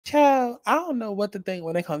Child, I don't know what to think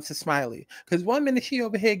when it comes to Smiley. Because one minute she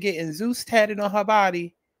over here getting Zeus tatted on her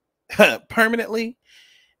body permanently.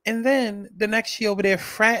 And then the next she over there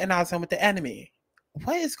fraternizing with the enemy.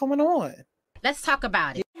 What is going on? Let's talk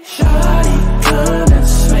about it. Shawty, come and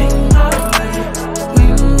swing my way. We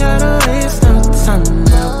ain't gotta waste no time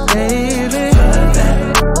now, baby. Put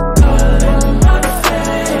that all in my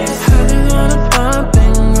face. I just wanna bump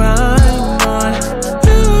and grind on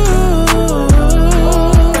you,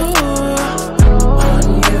 on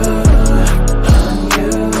you,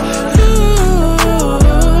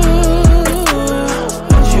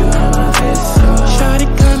 want you on my face. So shawty,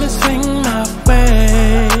 come and swing my way.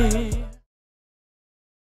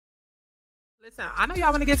 Listen, I know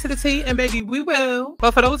y'all want to get to the tea, and baby, we will.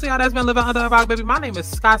 But for those of y'all that's been living under a rock, baby, my name is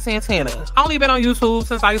Santana. I only been on YouTube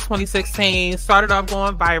since like 2016. Started off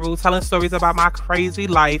going viral, telling stories about my crazy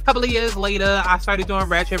life. A couple of years later, I started doing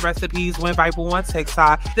ratchet recipes, went viral on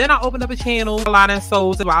TikTok. Then I opened up a channel, Aligning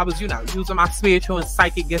Souls, where I was, using my spiritual and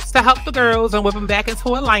psychic gifts to help the girls and whip them back into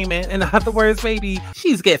alignment. In other words, baby,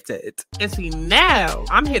 she's gifted. And see, now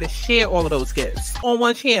I'm here to share all of those gifts on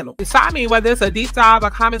one channel. So I mean, whether it's a deep dive, a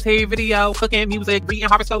commentary video, cooking, music, reading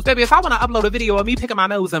horoscopes, baby, if I want to upload a video of me picking my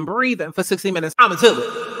nose and breathing for 60 minutes, I'ma do it.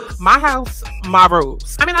 My house, my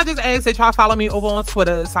rules. I mean, I just ask that y'all follow me over on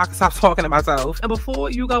Twitter so I can stop talking to myself. And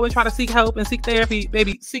before you go and try to seek help and seek therapy,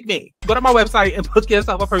 baby, seek me. Go to my website and book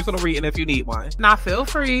yourself a personal reading if you need one. Now, feel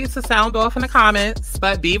free to sound off in the comments,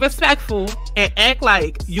 but be respectful and act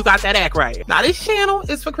like you got that act right. Now, this channel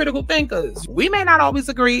is for critical thinkers. We may not always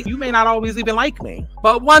agree. You may not always even like me.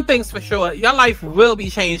 But one thing's for sure, your life will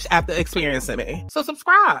be changed after experiencing me. So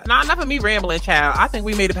subscribe. Now, enough of me rambling, child. I think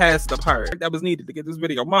we made it past the part that was needed to get this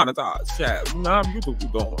video monetized, child. Nah, YouTube is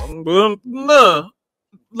going. Nah.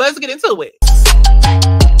 Let's get into it.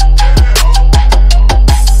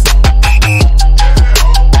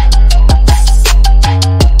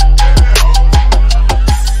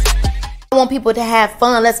 I want people to have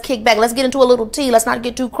fun. Let's kick back. Let's get into a little tea. Let's not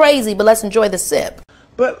get too crazy, but let's enjoy the sip.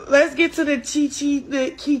 But let's get to the chi-chi,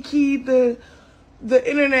 the kiki, the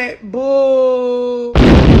internet bull.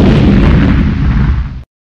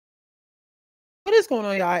 What is going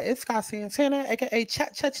on, y'all? It's Santana, aka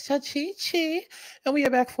Cha-Cha-Cha-Chi-Chi. And we are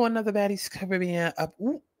back for another Baddies Caribbean up.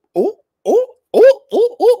 Ooh, ooh, ooh, ooh, ooh, ooh,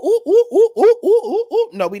 ooh, ooh, ooh, ooh, ooh, ooh.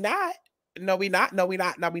 No, we not. No, we not. No, we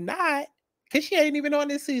not. No, we not. Because she ain't even on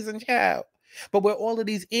this season, child. But with all of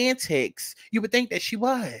these antics, you would think that she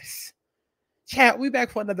was. Child, we back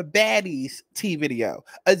for another Baddies T video.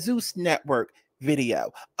 A Zeus Network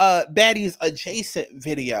video. Baddies adjacent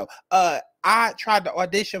video. I tried to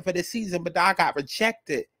audition for this season, but I got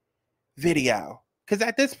rejected video. Because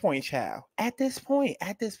at this point, child, at this point,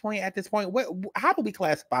 how do we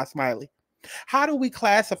classify Smiley? How do we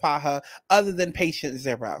classify her other than patient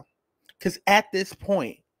zero? Because at this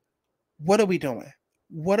point, what are we doing?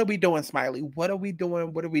 What are we doing, Smiley? What are we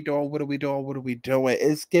doing? What are we doing? What are we doing? What are we doing?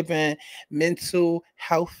 It's giving mental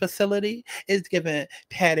health facility. It's giving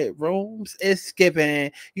padded rooms. It's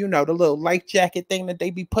giving, the little life jacket thing that they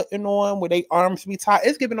be putting on where they arms be tied.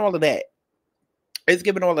 It's giving all of that. It's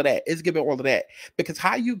giving all of that. It's giving all of that. Because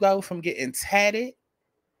how you go from getting tatted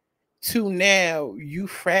to now you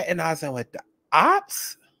fraternizing with the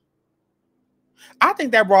ops? I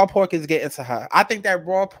think that raw pork is getting to her.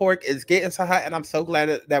 And I'm so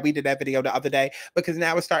glad that we did that video the other day, because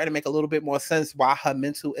now it's starting to make a little bit more sense why her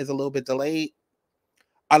mental is a little bit delayed,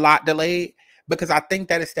 a lot delayed, because I think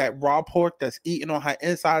that it's that raw pork that's eating on her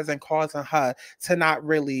insides and causing her to not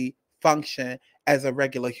really function as a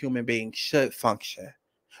regular human being should function,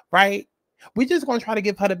 right? We're just going to try to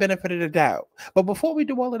give her the benefit of the doubt. But before we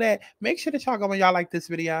do all of that, make sure that y'all go and y'all like this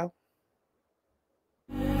video.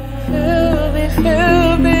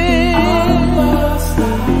 Feel me.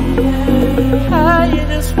 I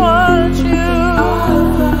just want you.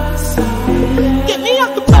 Get me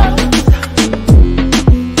off the boat.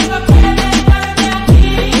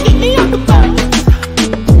 Get me off the boat.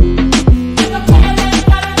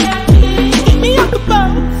 Get me off the boat.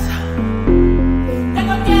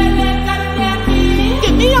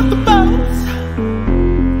 Get me off the boat.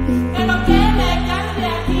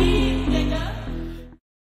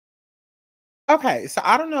 Okay, so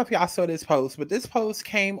I don't know if y'all saw this post, but this post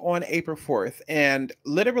came on April 4th, and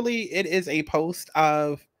literally it is a post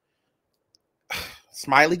of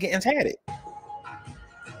Smiley getting tatted.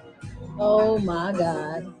 Oh my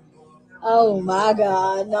God. Oh my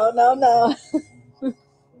God. No, no, no.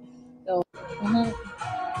 No.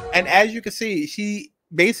 And as you can see, she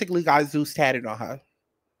basically got Zeus tatted on her.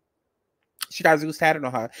 She got Zeus tatted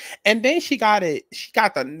on her. And then she got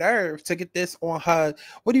the nerve to get this on her.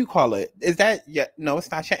 What do you call it? Is that, yeah, no,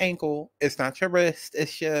 it's not your ankle. It's not your wrist.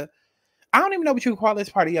 It's your, I don't even know what you call this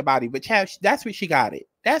part of your body, but Chad, that's where she got it.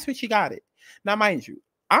 That's where she got it. Now, mind you,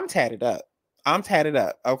 I'm tatted up. I'm tatted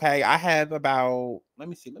up. Okay. I have about, let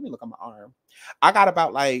me see. Let me look at my arm. I got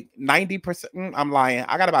about like 90%. I'm lying.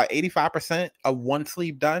 I got about 85% of one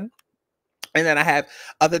sleeve done. And then I have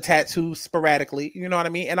other tattoos sporadically, you know what I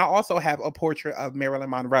mean? And I also have a portrait of Marilyn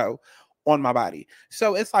Monroe on my body.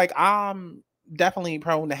 So it's like I'm definitely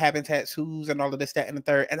prone to having tattoos and all of this, that, and the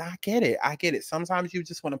third. And I get it. I get it. Sometimes you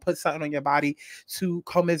just want to put something on your body to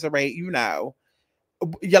commiserate, you know,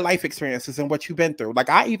 your life experiences and what you've been through. Like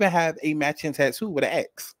I even have a matching tattoo with an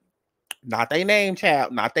ex. Not their name,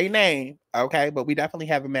 child. Not their name. Okay. But we definitely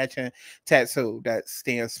have a matching tattoo that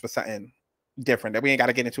stands for something different that we ain't got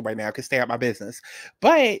to get into right now because stay out my business.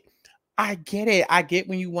 But I get it. I get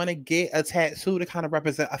when you want to get a tattoo to kind of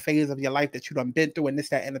represent a phase of your life that you done been through and this,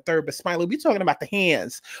 that, and the third. But Smiley, we're talking about the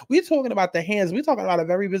hands. We're talking about the hands. We're talking about a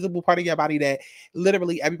very visible part of your body that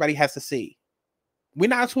literally everybody has to see. We're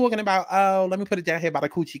not talking about, oh, let me put it down here by the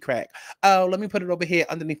coochie crack. Oh, let me put it over here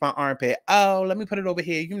underneath my armpit. Oh, let me put it over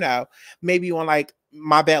here, you know, maybe on like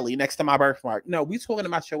my belly next to my birthmark. No, we're talking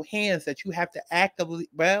about your hands that you have to actively,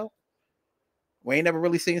 well, we ain't never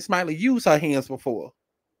really seen Smiley use her hands before.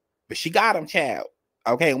 But she got them, child.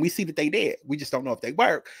 Okay, and we see that they did. We just don't know if they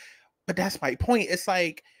work. But that's my point. It's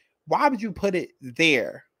like, why would you put it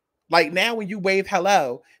there? Like now when you wave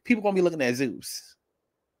hello, people going to be looking at Zeus.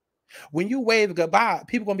 When you wave goodbye,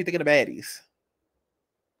 people going to be thinking of Baddies.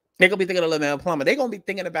 They're going to be thinking of Lil Plumber. They're going to be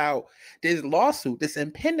thinking about this lawsuit, this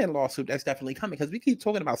impending lawsuit that's definitely coming. Because we keep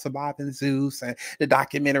talking about surviving Zeus and the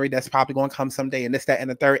documentary that's probably going to come someday and this, that,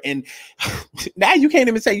 and the third. And now you can't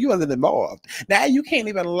even say you wasn't involved. Now you can't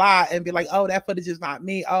even lie and be like, oh, that footage is not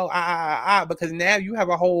me. Oh, because now you have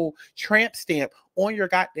a whole tramp stamp on your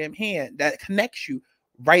goddamn hand that connects you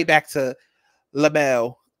right back to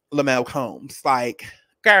Lamel Combs. Like,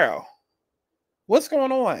 girl, what's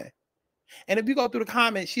going on? And if you go through the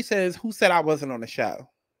comments, she says, who said I wasn't on the show?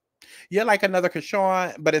 You're like another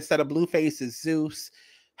Krishan, but instead of Blueface, it's Zeus.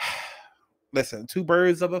 Listen, two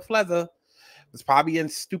birds of a feather was probably in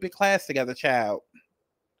stupid class together, child.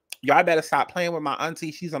 Y'all better stop playing with my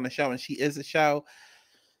auntie. She's on the show, and she is a show.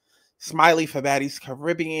 Smiley for Baddies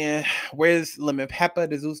Caribbean. Where's Lemon Pepper,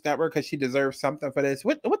 the Zeus Network? Because she deserves something for this.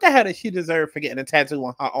 What the hell does she deserve for getting a tattoo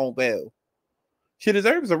on her own bill? She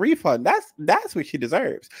deserves a refund. That's what she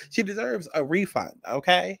deserves. She deserves a refund,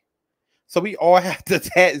 okay? So we all have to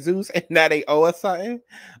tat Zeus and now they owe us something?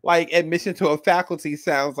 Like admission to a faculty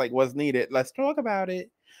sounds like what's needed. Let's talk about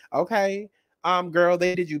it, okay? Girl,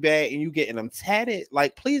 they did you bad and you getting them tatted.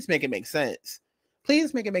 Like, please make it make sense.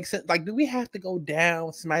 Please make it make sense. Like, do we have to go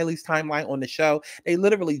down Smiley's timeline on the show? They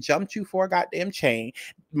literally jumped you for a goddamn chain.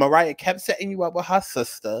 Mariah kept setting you up with her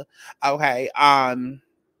sister, okay?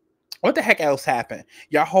 What the heck else happened?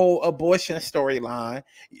 Your whole abortion storyline.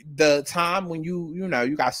 The time when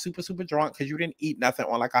you got super, super drunk because you didn't eat nothing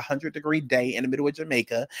on like 100-degree day in the middle of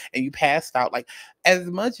Jamaica and you passed out. Like, as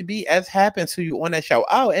much BS happened to you on that show.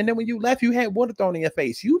 Oh, and then when you left, you had water thrown in your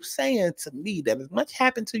face. You saying to me that as much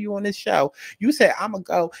happened to you on this show, you said, I'm going to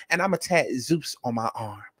go and I'm going to tat Zeus on my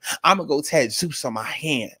arm. I'm going to go tat Zeus on my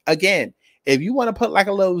hand. Again, if you want to put like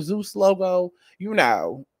a little Zeus logo,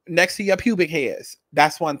 next to your pubic hairs,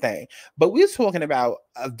 that's one thing. But we're talking about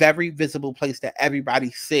a very visible place that everybody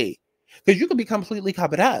see. Because you could be completely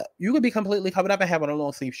covered up. You could be completely covered up and have on a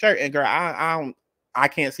long sleeve shirt. And girl, I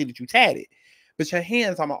can't see that you tatted. But your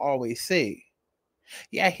hands, I'ma always see.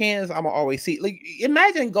 Yeah, hands, I'ma always see. Like,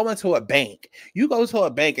 imagine going to a bank. You go to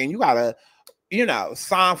a bank and you gotta,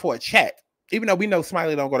 sign for a check. Even though we know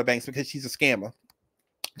Smiley don't go to banks because she's a scammer.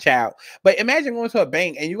 Child, but imagine going to a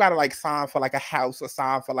bank and you gotta like sign for like a house or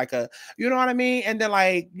sign for like a, you know what I mean? And then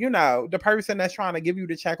like, the person that's trying to give you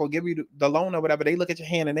the check or give you the loan or whatever, they look at your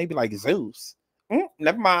hand and they be like, Zeus,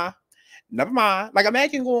 never mind. Like,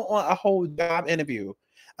 imagine going on a whole job interview.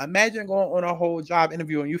 Imagine going on a whole job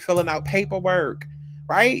interview and you filling out paperwork,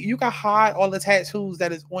 right? You can hide all the tattoos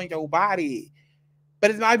that is on your body.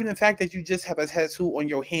 But it's not even the fact that you just have a tattoo on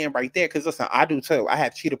your hand right there. Because listen, I do too. I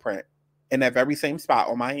have cheetah print in that very same spot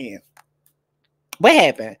on my hand. What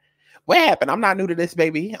happened? I'm not new to this,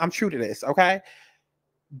 baby. I'm true to this, okay?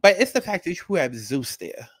 But it's the fact that you have Zeus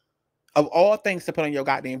there. Of all things to put on your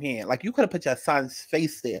goddamn hand. Like, you could have put your son's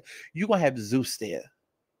face there. You're going to have Zeus there.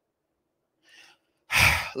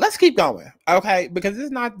 Let's keep going, okay? Because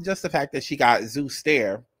it's not just the fact that she got Zeus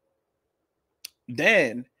there.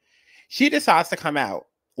 Then she decides to come out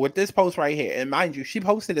with this post right here. And mind you, she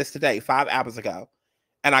posted this today, 5 hours ago.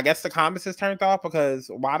 And I guess the comments is turned off because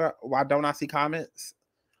why don't I see comments?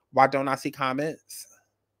 Why don't I see comments?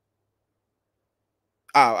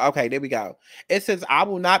 Oh, okay, there we go. It says, I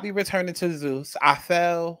will not be returning to Zeus. I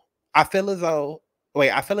feel as though,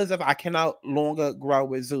 I feel as if I cannot longer grow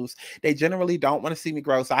with Zeus. They generally don't want to see me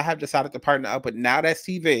grow, so I have decided to partner up with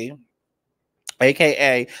NowThatsTV,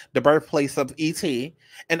 aka the birthplace of ET,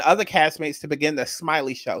 and other castmates to begin the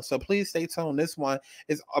Smiley show. So please stay tuned. This one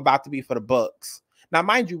is about to be for the books. Now,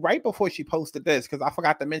 mind you, right before she posted this, because I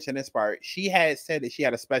forgot to mention this part, she had said that she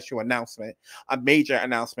had a special announcement, a major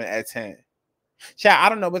announcement at 10. Chat, I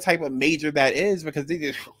don't know what type of major that is because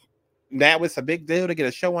that was a big deal to get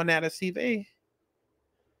a show on NowThatsTV.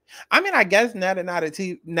 I mean, I guess now that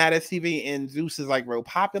NowThatsTV and Zeus is like real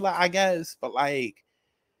popular, I guess, but like,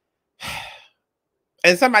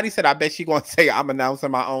 and somebody said, I bet she gonna say I'm announcing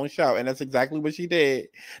my own show, and that's exactly what she did.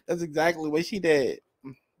 That's exactly what she did.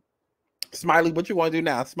 Smiley, what you want to do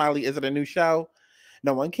now? Smiley, is it a new show?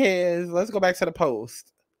 No one cares. Let's go back to the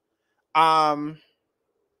post.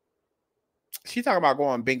 She talking about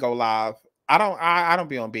going bingo live. I don't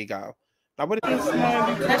be on bingo. Now what is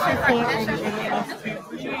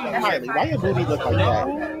Smiley, why your booty look like that?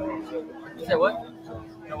 You said what?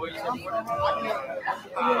 No, what you said?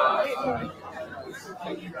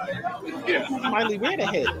 Smiley, where the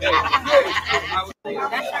heck?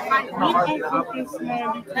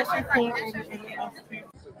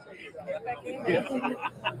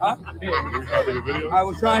 Huh? I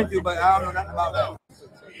was trying to, but I don't know nothing about that.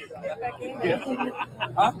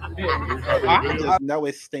 Huh? I just know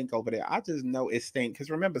it stink over there. I just know it stink. Because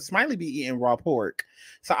remember, Smiley be eating raw pork.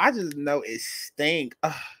 So I just know it stink.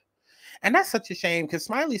 Ugh. And that's such a shame because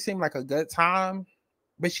Smiley seemed like a good time,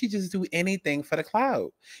 but she just do anything for the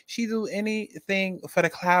clout. She do anything for the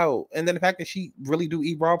clout. And then the fact that she really do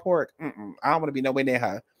eat raw pork, I don't want to be nowhere near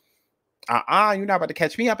her. You're not about to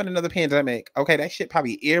catch me up in another pandemic. Okay, that shit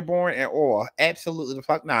probably airborne and all. Absolutely the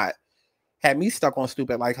fuck not. Had me stuck on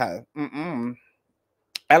stupid like her.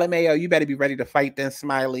 LMAO, you better be ready to fight then,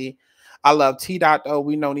 Smiley. I love T-Dot, though.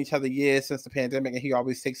 We known each other years since the pandemic, and he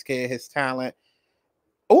always takes care of his talent.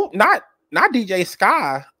 Oh, not DJ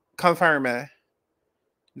Sky confirming.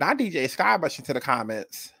 Not DJ Sky rushing to the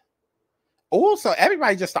comments. Oh, so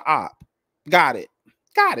everybody just a op. Got it.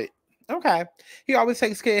 Okay. He always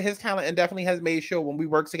takes care of his talent and definitely has made sure when we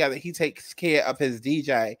work together, he takes care of his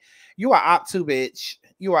DJ. You are op too, bitch.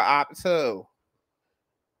 You are op too.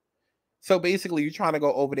 So basically, you're trying to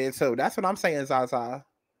go over there too. That's what I'm saying, Zaza.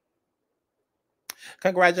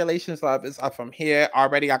 Congratulations, love. It's up from here.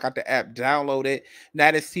 Already, I got the app downloaded.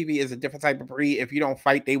 NowThatsTV is a different type of breed. If you don't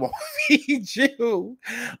fight, they won't feed you.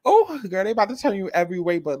 Oh, girl, they about to turn you every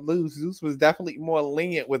way but lose. Zeus was definitely more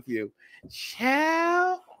lenient with you.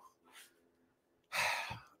 Child.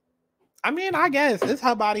 I mean, I guess it's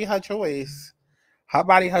her body, her choice. Her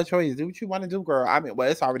body, her choice. Do what you want to do, girl. I mean,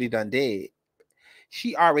 well, it's already done dead.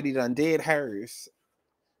 She already done did hers.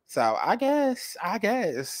 So I guess.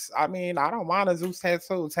 I mean, I don't mind a Zeus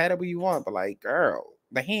tattoo. Tattoo you want, but like, girl,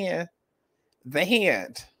 the hand.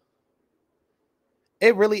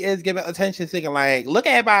 It really is giving attention seeking. Like, look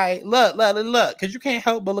at everybody. Look. Because you can't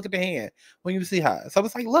help but look at the hand when you see her. So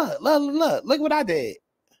it's like, look what I did.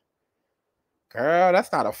 Girl,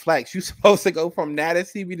 that's not a flex. You're supposed to go from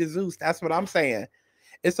NowThatsTV to Zeus. That's what I'm saying.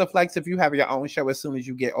 It's a flex if you have your own show as soon as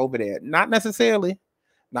you get over there. Not necessarily.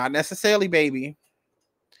 Not necessarily, baby.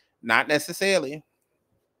 Not necessarily.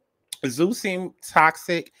 Zeus seemed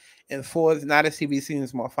toxic and Ford's NowThatsTV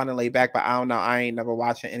seems more fun and laid back, but I don't know. I ain't never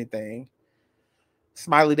watching anything.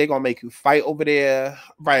 Smiley, they gonna make you fight over there.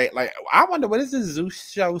 Right. Like, I wonder, what is this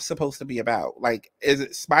Zeus show supposed to be about? Like, is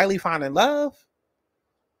it Smiley finding love?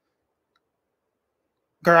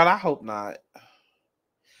 Girl, I hope not.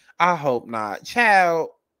 I hope not. Child,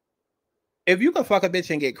 if you can fuck a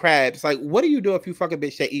bitch and get crabs, like, what do you do if you fuck a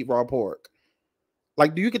bitch that eat raw pork?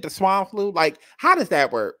 Like, do you get the swine flu? Like, how does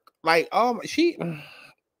that work? Like, oh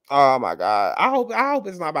my God. I hope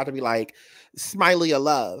it's not about to be like Smiley of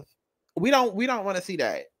love. We don't want to see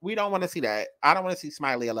that. We don't want to see that. I don't want to see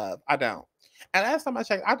Smiley of love. I don't. And last time I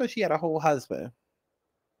checked, I thought she had a whole husband.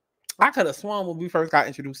 I could have sworn when we first got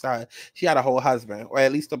introduced to her, she had a whole husband, or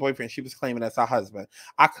at least the boyfriend she was claiming that's her husband.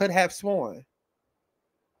 I could have sworn.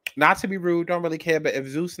 Not to be rude, don't really care, but if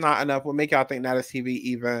Zeus not enough, will make y'all think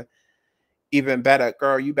NowThatsTV even better.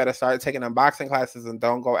 Girl, you better start taking unboxing classes and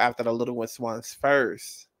don't go after the little ones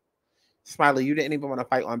first. Smiley, you didn't even want to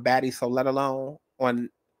fight on Baddies, so let alone on,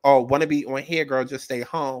 or want to be on here, girl, just stay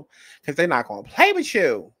home, because they're not going to play with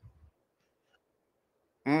you.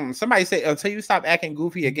 Somebody said, until you stop acting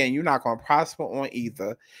goofy again, you're not going to prosper on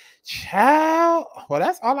either. Child. Well,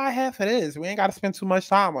 that's all I have for this. We ain't got to spend too much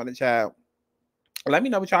time on it, child. Let me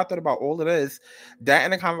know what y'all thought about all of this. That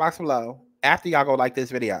in the comment box below. After y'all go like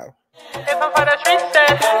this video. If I'm for the streets,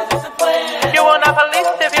 then you will not police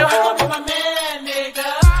if you.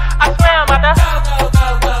 I swear I'm about to.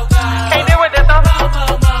 Can't deal with this, though.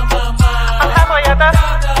 I'm halfway at the.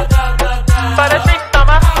 For the streets,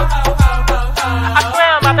 summer. I swear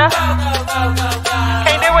I'm about to.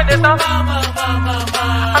 Can't deal with this, though.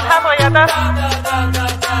 I'm halfway at the.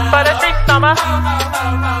 For the streets, summer.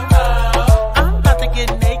 I'm about to get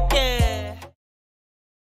naked.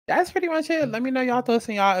 That's pretty much it. Let me know y'all thoughts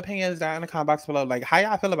and y'all opinions down in the comment box below. Like, how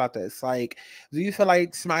y'all feel about this? Like, do you feel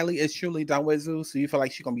like Smiley is truly done with Zeus? Do you feel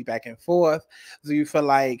like she's gonna be back and forth? Do you feel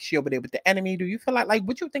like she over there with the enemy? Do you feel like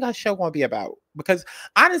what you think her show gonna be about? Because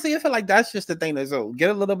honestly, I feel like that's just the thing to do. Get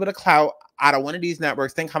a little bit of clout out of one of these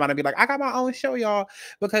networks, then come out and be like, I got my own show, y'all.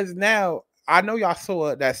 Because now I know y'all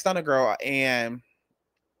saw that Stunner Girl and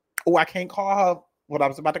I can't call her what I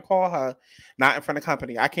was about to call her, not in front of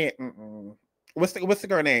company. I can't. What's the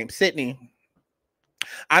girl name? Sydney.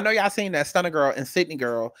 I know y'all seen that Stunner Girl and Sydney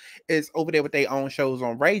Girl is over there with their own shows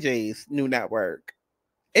on Ray J's new network.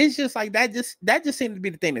 It's just like that just seemed to be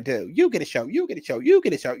the thing to do. You get a show, you get a show, you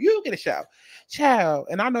get a show, you get a show. Child.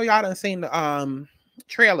 And I know y'all done seen the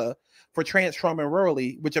trailer for Transforming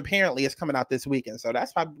Rurally, which apparently is coming out this weekend. So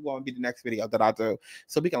that's probably going to be the next video that I do.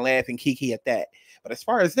 So we can laugh and kiki at that. But as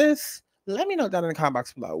far as this, let me know down in the comment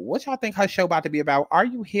box below. What y'all think her show about to be about? Are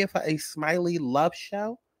you here for a Smiley love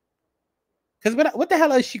show? Because what the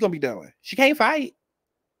hell is she going to be doing? She can't fight.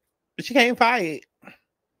 She can't fight.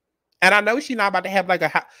 And I know she's not about to have like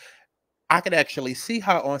I could actually see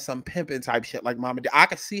her on some pimping type shit like Mama did. I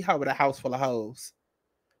could see her with a house full of hoes.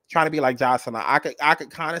 Trying to be like Jocelyn. I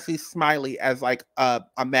could kind of see Smiley as like a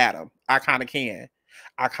madam. I kind of can.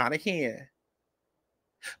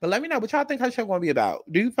 But let me know what y'all think her show gonna be about.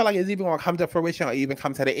 Do you feel like it's even gonna come to fruition or even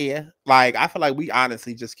come to the air? Like, I feel like we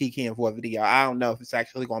honestly just kikiing for a video. I don't know if it's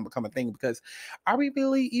actually gonna become a thing, because are we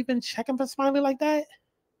really even checking for Smiley like that?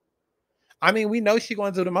 I mean, we know she's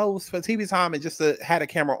gonna do the most for TV time and just to have a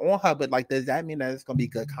camera on her, but like, does that mean that it's gonna be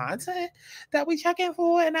good content that we checking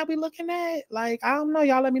for and that we looking at? Like, I don't know.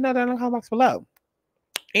 Y'all let me know down in the comment box below.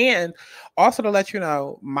 And also to let you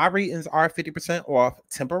know, my readings are 50% off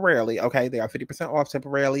temporarily. Okay, they are 50% off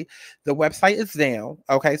temporarily. The website is down.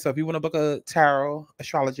 Okay, so if you want to book a tarot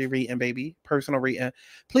astrology reading, baby, personal reading,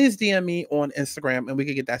 please DM me on Instagram and we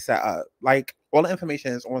can get that set up. Like, all the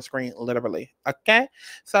information is on screen, literally. Okay,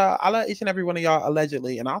 so I love each and every one of y'all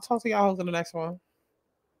allegedly, and I'll talk to y'all in the next one.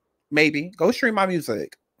 Maybe go stream my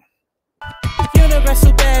music.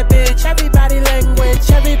 Universal bad bitch, everybody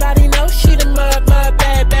language, everybody knows she the mud bad.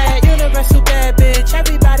 Universal bad bitch,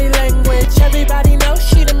 everybody language, everybody knows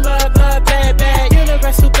she the mud bad.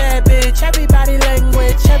 Universal bad bitch, everybody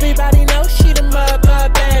language, everybody knows she the mud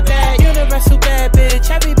bad. Universal bad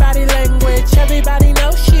bitch, everybody language, everybody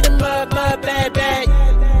knows she the mud bad.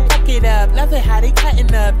 Fuck it up, love it how they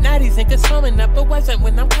cutting up. Now these niggas swimming up, but wasn't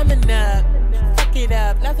when I'm coming up. Fuck it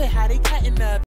up, love it how they cutting up.